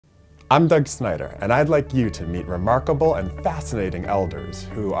I'm Doug Snyder, and I'd like you to meet remarkable and fascinating elders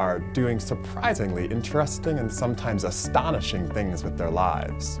who are doing surprisingly interesting and sometimes astonishing things with their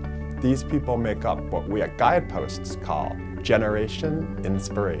lives. These people make up what we at Guideposts call Generation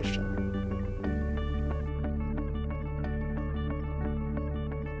Inspiration.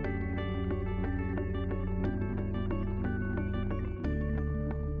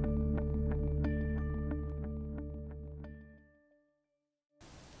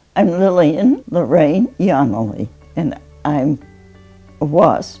 I'm Lillian Yonally, and I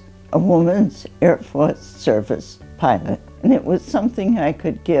was a woman's Air Force service pilot. And it was something I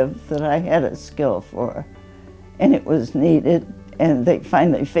could give that I had a skill for, and it was needed, and they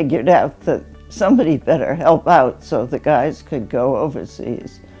finally figured out that somebody better help out so the guys could go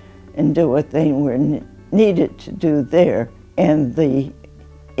overseas and do what they were needed to do there. And the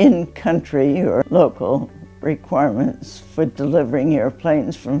in-country or local requirements for delivering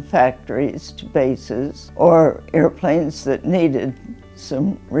airplanes from factories to bases, or airplanes that needed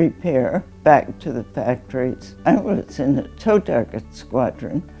some repair back to the factories. I was in a tow target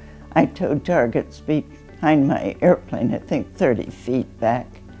squadron. I towed targets behind my airplane, I think 30 feet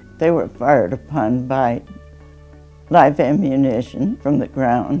back. They were fired upon by live ammunition from the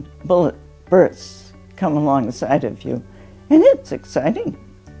ground. Bullet bursts come alongside of you, and it's exciting.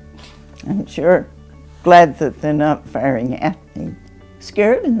 I'm sure glad that they're not firing at me.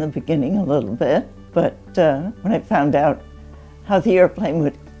 Scared in the beginning a little bit, but when I found out how the airplane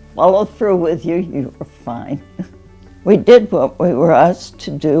would follow through with you, you were fine. We did what we were asked to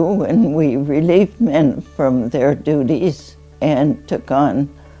do, and we relieved men from their duties and took on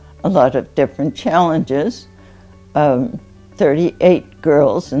a lot of different challenges. 38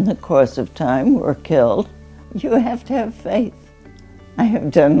 girls in the course of time were killed. You have to have faith. I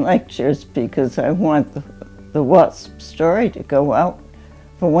have done lectures because I want the WASP story to go out,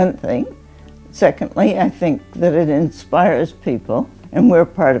 for one thing. Secondly, I think that it inspires people, and we're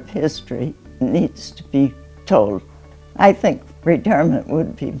part of history. It needs to be told. I think retirement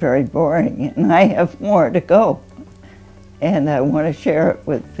would be very boring, and I have more to go. And I want to share it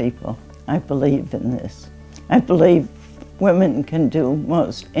with people. I believe in this. I believe women can do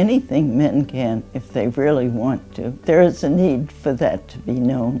most anything men can if they really want to. There is a need for that to be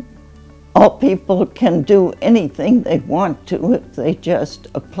known. All people can do anything they want to if they just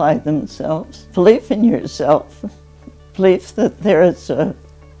apply themselves. Believe in yourself. Believe that there is a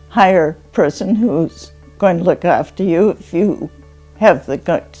higher person who's going to look after you if you have the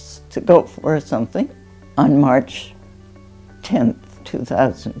guts to go for something. On March 10th,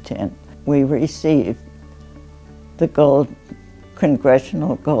 2010, we received the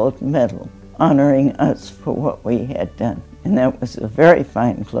Congressional Gold Medal, honoring us for what we had done. And that was a very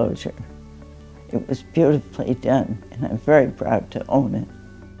fine closure. It was beautifully done, and I'm very proud to own it.